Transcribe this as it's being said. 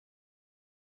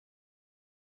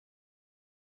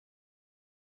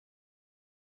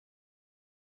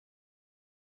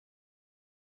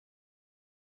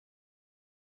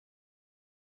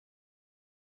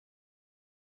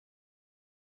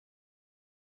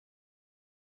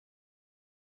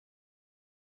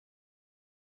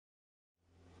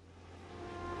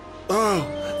Oh,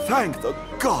 thank the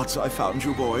gods I found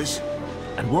you boys.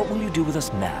 And what will you do with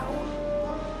us now?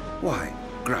 Why,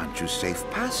 grant you safe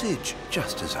passage,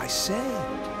 just as I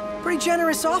said. Pretty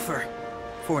generous offer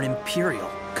for an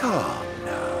Imperial. Come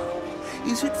now.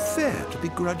 Is it fair to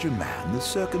begrudge a man the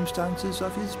circumstances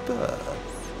of his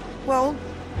birth? Well,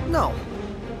 no.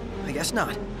 I guess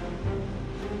not.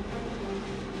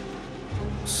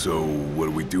 So, what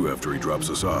do we do after he drops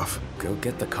us off? Go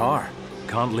get the car.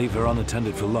 Can't leave her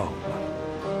unattended for long.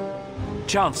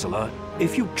 Chancellor,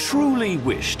 if you truly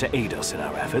wish to aid us in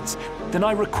our efforts, then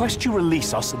I request you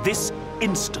release us this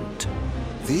instant.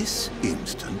 This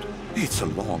instant? It's a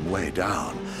long way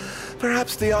down.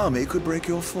 Perhaps the army could break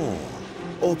your fall.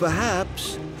 Or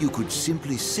perhaps you could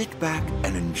simply sit back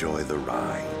and enjoy the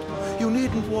ride. You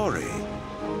needn't worry.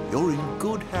 You're in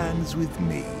good hands with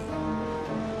me.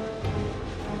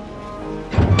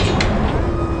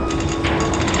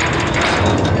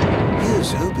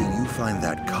 Here's hoping you find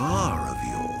that car of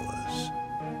yours.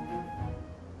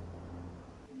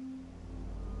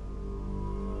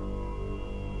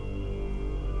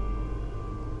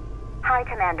 High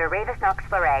Commander Ravis Nox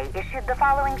Fleury issued the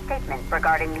following statement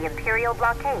regarding the Imperial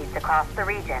blockades across the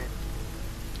region.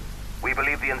 We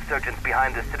believe the insurgents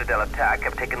behind the Citadel attack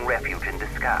have taken refuge in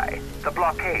Disguise. The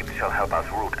blockades shall help us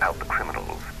root out the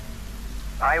criminals.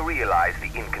 I realize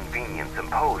the inconvenience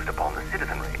imposed upon the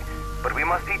citizenry, but we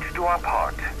must each do our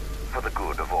part for the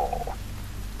good of all.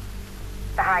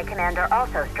 The High Commander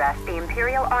also stressed the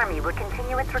Imperial Army would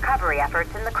continue its recovery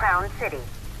efforts in the Crown City.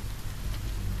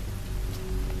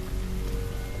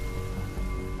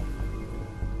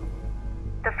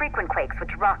 The frequent quakes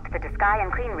which rocked the Disguise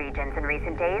and Clean regions in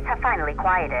recent days have finally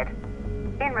quieted.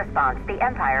 In response, the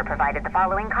Empire provided the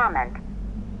following comment.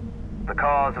 The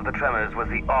cause of the tremors was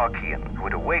the Archean, who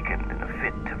had awakened in a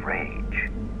fit of rage.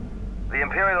 The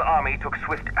Imperial Army took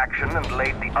swift action and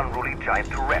laid the unruly giant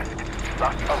to rest,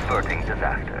 thus averting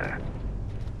disaster.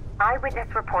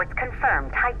 Eyewitness reports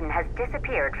confirm Titan has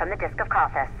disappeared from the Disk of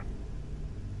Kothis.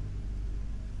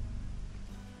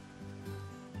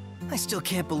 I still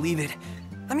can't believe it.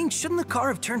 I mean, shouldn't the car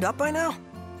have turned up by now?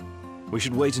 We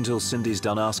should wait until Cindy's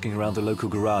done asking around the local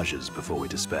garages before we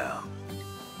despair.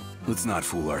 Let's not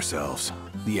fool ourselves.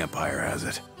 The Empire has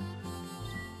it.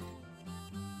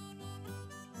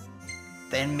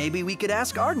 Then maybe we could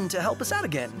ask Arden to help us out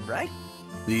again, right?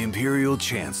 The Imperial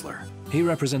Chancellor. He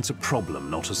represents a problem,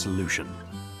 not a solution.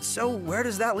 So where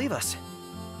does that leave us?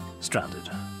 Stranded,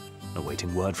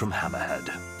 awaiting word from Hammerhead.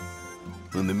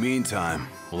 In the meantime,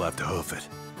 we'll have to hoof it.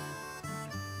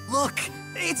 Look,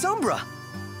 it's Umbra!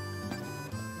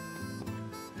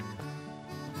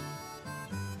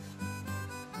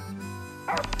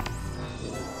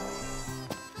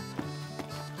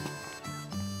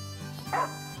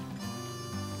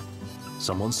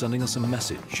 Someone's sending us a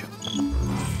message.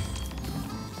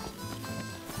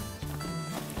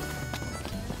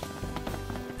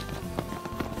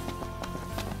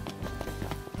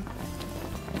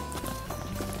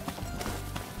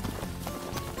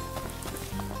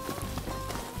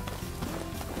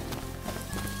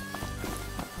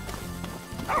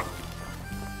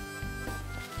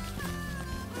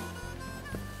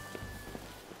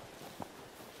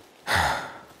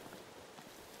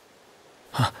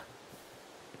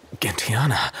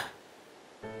 Gentiana.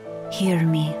 Hear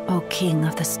me, O King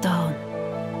of the Stone.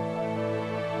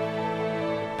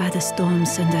 By the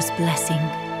Stormsender's blessing,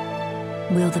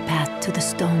 will the path to the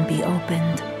stone be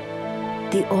opened.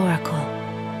 The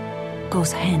Oracle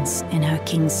goes hence in her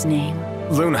king's name.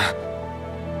 Luna!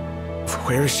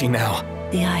 Where is she now?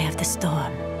 The Eye of the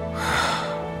Storm.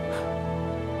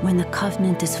 When the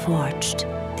Covenant is forged,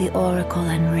 the Oracle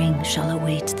and Ring shall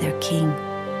await their king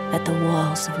at the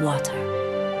walls of water.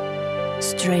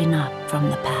 Stray not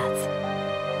from the path.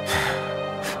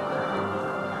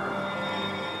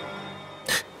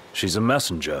 She's a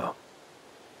messenger.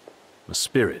 A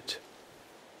spirit.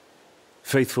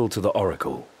 Faithful to the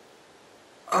Oracle.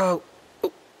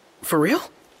 For real?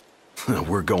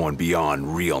 We're going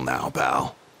beyond real now,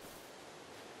 pal.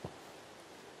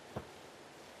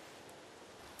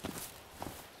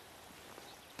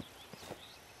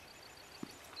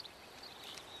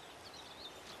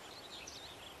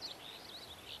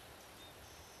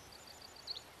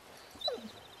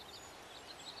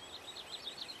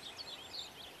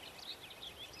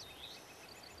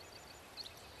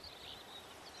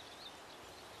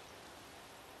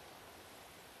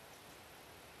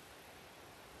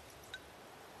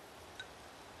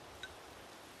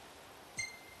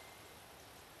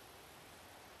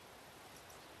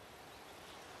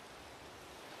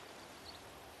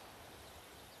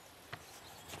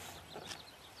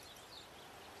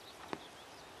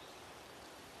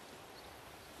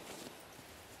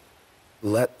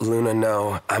 Let Luna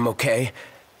know I'm okay,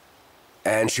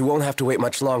 and she won't have to wait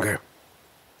much longer.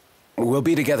 We'll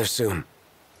be together soon.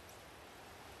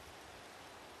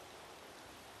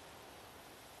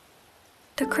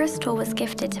 The crystal was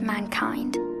gifted to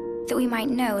mankind, that we might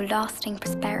know lasting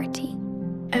prosperity.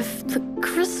 If the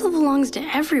crystal belongs to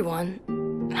everyone,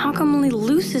 how come only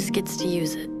Lucis gets to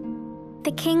use it?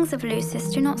 The kings of Lucis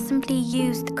do not simply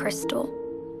use the crystal,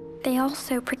 they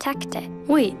also protect it.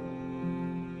 Wait,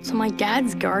 so my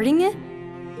dad's guarding it?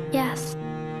 Yes.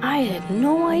 I had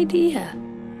no idea.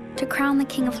 To crown the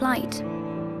King of Light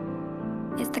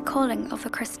is the calling of the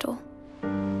crystal,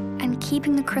 and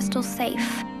keeping the crystal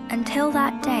safe until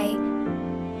that day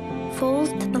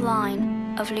falls to the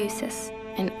line of Lucis.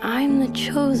 And I'm the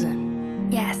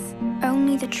chosen. Yes,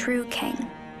 only the true king,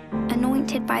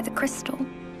 anointed by the crystal,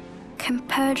 can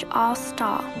purge our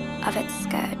star of its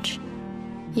scourge.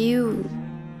 You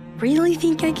really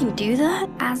think I can do that?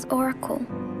 As Oracle,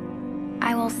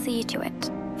 I will see to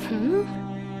it.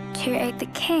 To aid the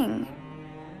king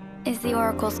is the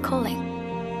Oracle's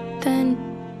calling. Then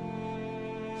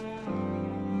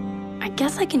I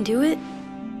guess I can do it.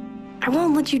 I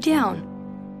won't let you down.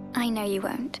 I know you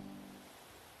won't.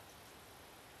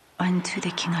 Unto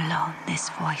the king alone this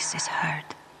voice is heard.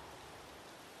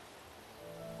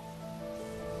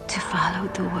 To follow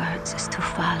the words is to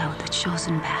follow the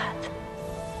chosen path.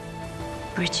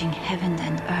 Bridging heaven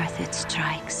and earth it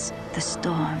strikes, the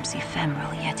storm's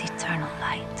ephemeral yet eternal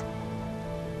light.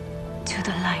 To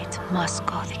the light must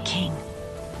go the king.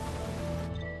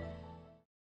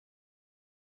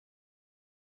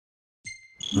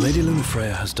 Lady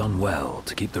Lunafreya has done well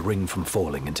to keep the ring from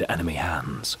falling into enemy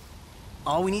hands.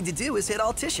 All we need to do is hit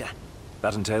Altissia.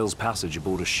 That entails passage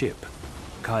aboard a ship.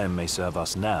 Khaim may serve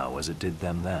us now as it did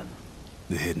them then.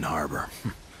 The hidden harbor.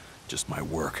 Just my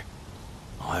work.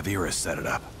 I'll have Iris set it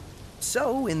up.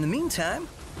 So, in the meantime,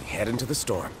 We head into the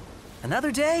storm.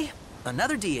 another day,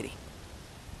 another deity.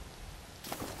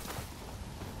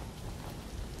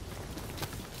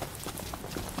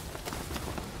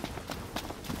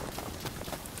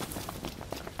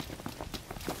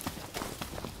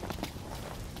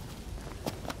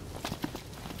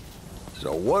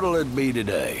 So what'll it be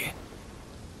today?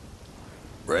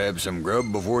 Grab some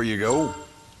grub before you go?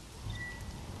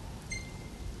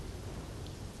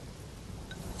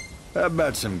 How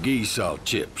about some geese salt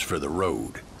chips for the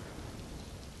road?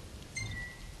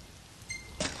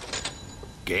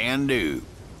 Can do.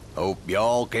 Hope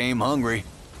y'all came hungry.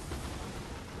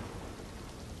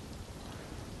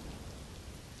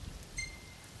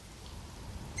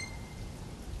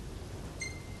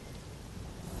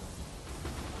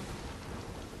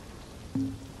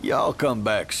 Y'all come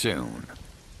back soon.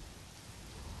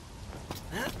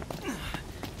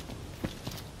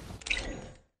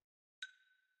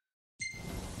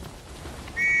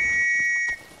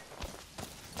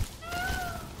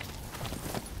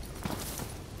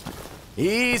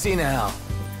 Easy now.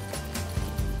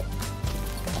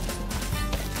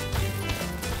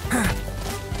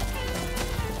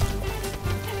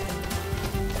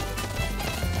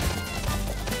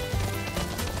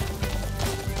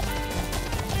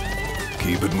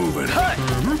 Keep it moving.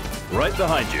 Right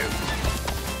behind you.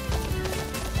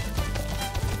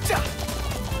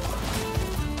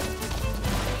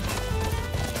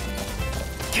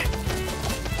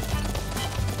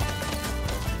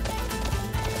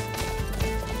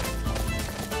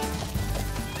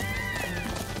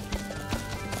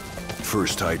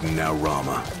 First Titan, now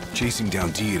Rama. Chasing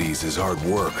down deities is hard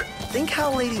work. Think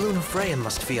how Lady Lunafreya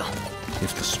must feel.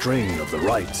 If the strain of the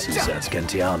rites is as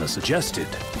Gentiana suggested,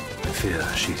 I fear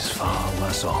she's far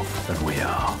worse off than we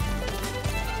are.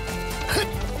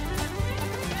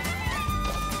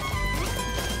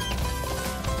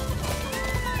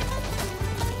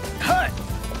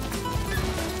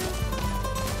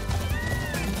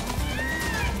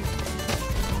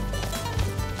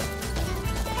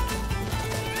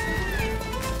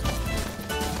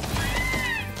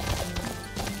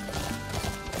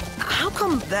 How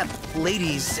come that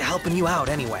lady's helping you out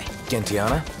anyway?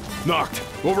 Gentiana? Knocked.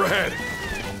 Overhead.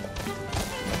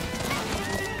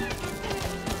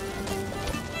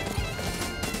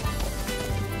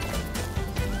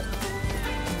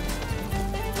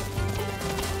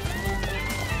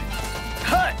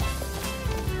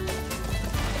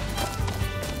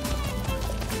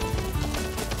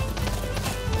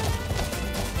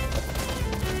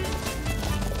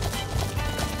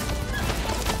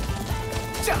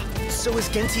 So is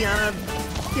Gentiana,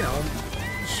 you know,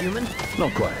 human?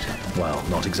 Not quite. While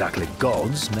not exactly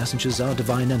gods, messengers are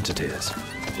divine entities.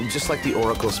 Just like the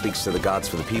oracle speaks to the gods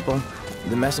for the people,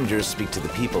 the messengers speak to the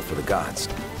people for the gods.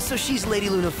 So she's Lady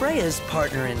Lunafreya's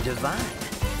partner in divine.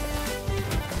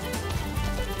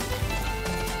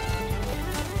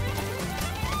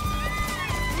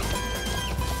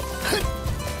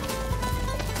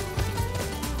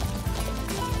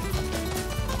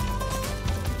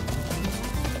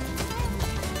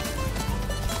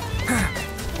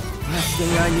 Last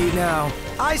thing I need now.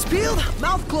 Eyes peeled,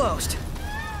 mouth closed.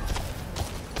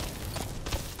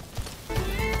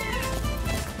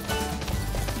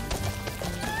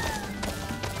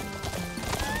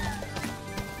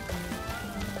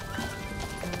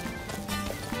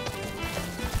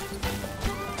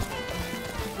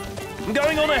 I'm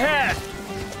going on ahead!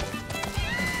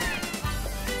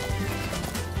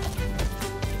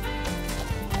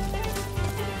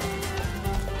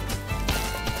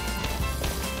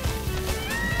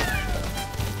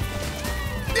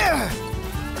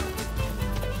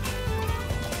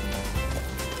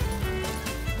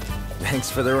 Thanks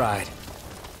for the ride.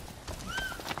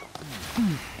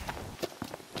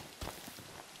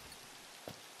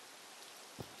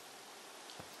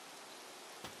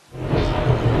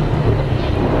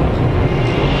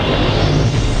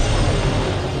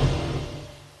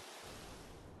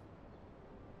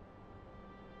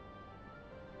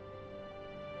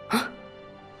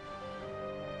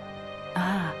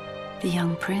 Ah, the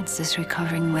young prince is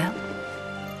recovering well.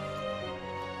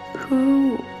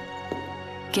 Who?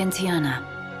 Gentiana,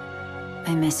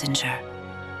 a messenger.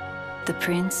 The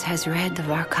prince has read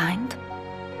of our kind?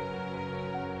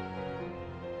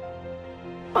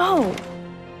 Oh,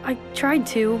 I tried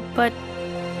to, but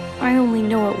I only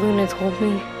know what Luna told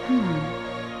me.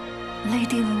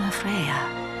 Lady Lunafreya.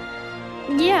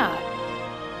 Yeah,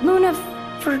 Luna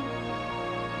for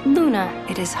Luna.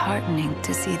 It is heartening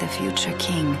to see the future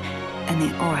king and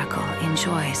the oracle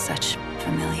enjoy such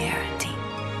familiarity.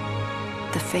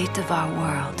 The fate of our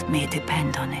world may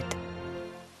depend on it.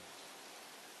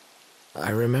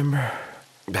 I remember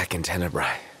back in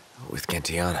Tenebrae with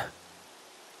Gentiana.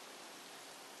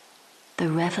 The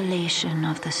revelation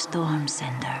of the storm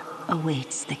sender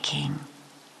awaits the king.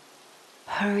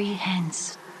 Hurry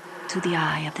hence to the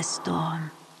eye of the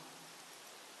storm.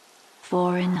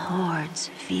 Foreign hordes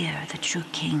fear the true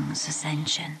king's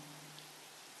ascension.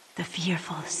 The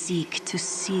fearful seek to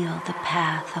seal the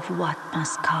path of what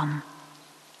must come.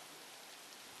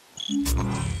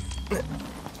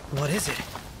 What is it?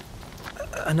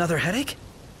 Another headache?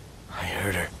 I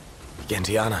heard her.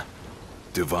 Gentiana.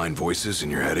 Divine voices in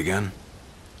your head again?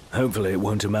 Hopefully it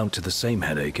won't amount to the same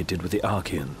headache it did with the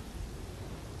Archean.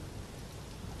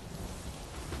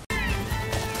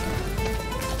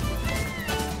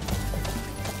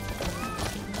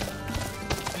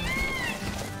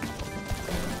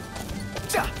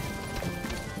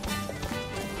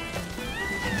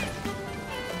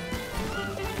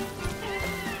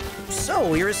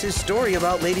 So, Iris' story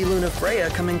about Lady Lunafreya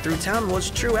coming through town was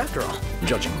true after all.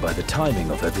 Judging by the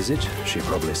timing of her visit, she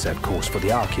probably set course for the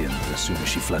Archean as soon as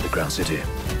she fled the Ground City.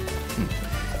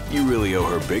 You really owe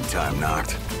her big time,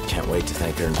 Noct. Can't wait to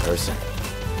thank her in person.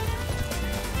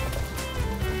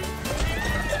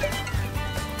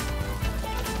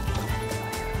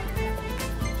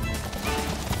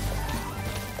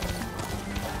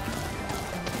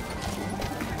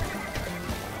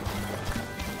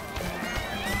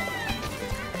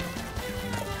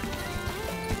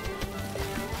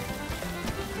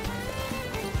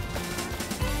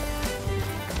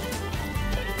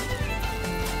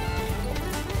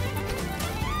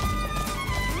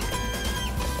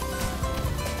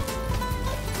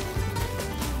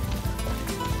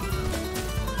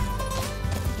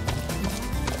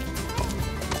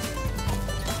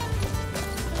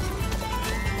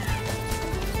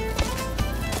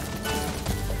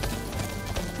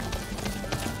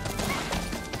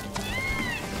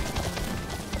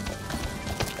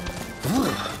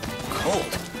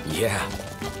 Cold. Yeah.